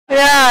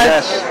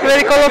Yes.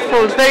 Very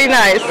colorful, very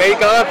nice. Very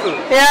colorful.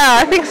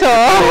 Yeah, I think so.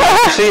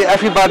 To see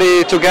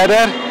everybody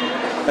together,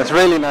 that's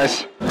really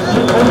nice.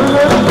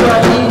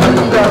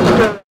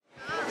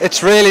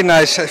 It's really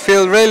nice. I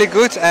feel really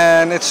good,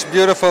 and it's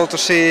beautiful to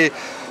see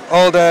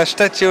all the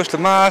statues, the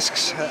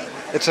masks.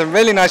 It's a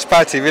really nice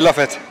party. We love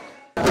it.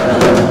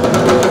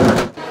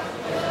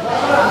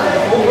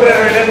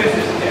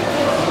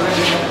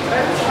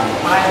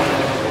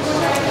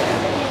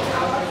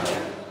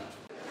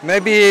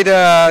 Maybe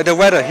the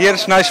weather here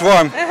is nice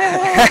warm.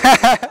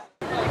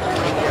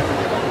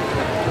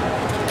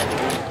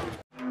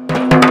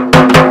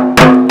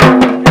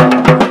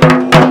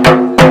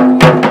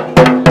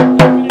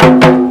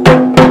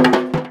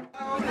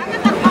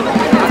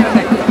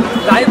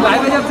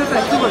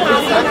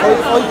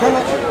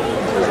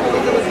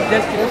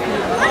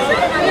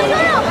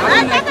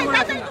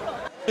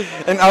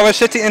 In our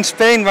city in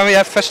Spain, when we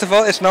have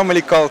festival, it's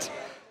normally cold.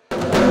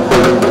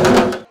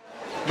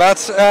 But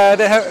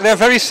they're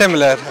very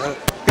similar.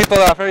 People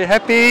are very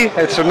happy,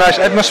 it's a nice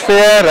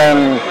atmosphere,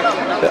 and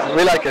yeah,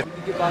 we like it.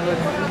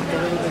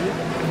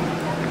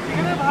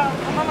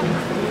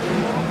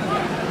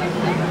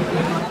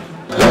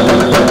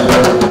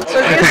 So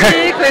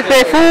music with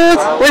the food,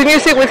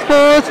 with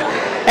food,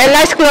 and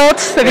nice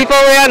clothes. The people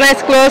wear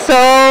nice clothes, so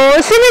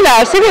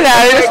similar in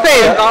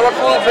Spain.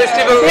 Colorful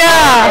festival.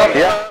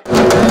 Yeah.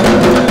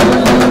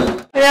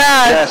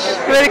 Yeah, Yes.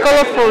 very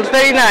colorful,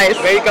 very nice.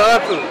 Very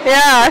colorful.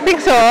 Yeah, I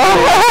think so.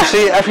 To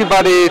see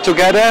everybody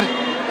together,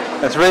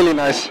 that's really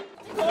nice.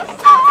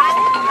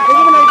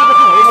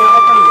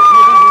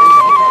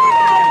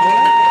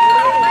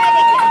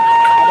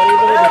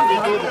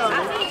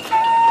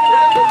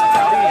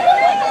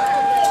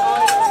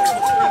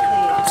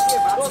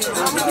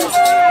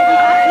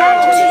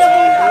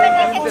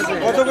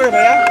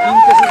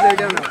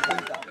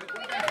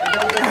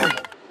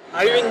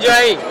 Are you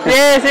enjoying?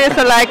 Yes,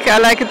 I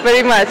like it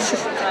very much.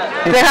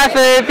 They have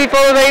people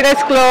with very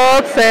nice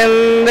clothes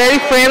and very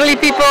friendly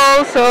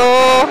people,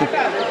 so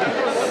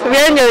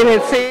we're enjoying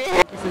it. See?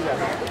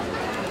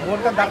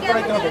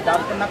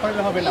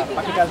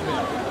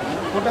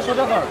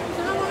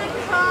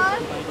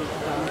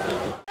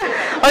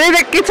 Only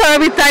the kids are a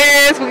bit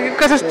tired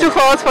because it's too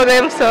hot for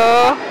them,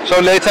 so... So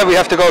later we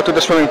have to go to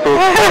the swimming pool.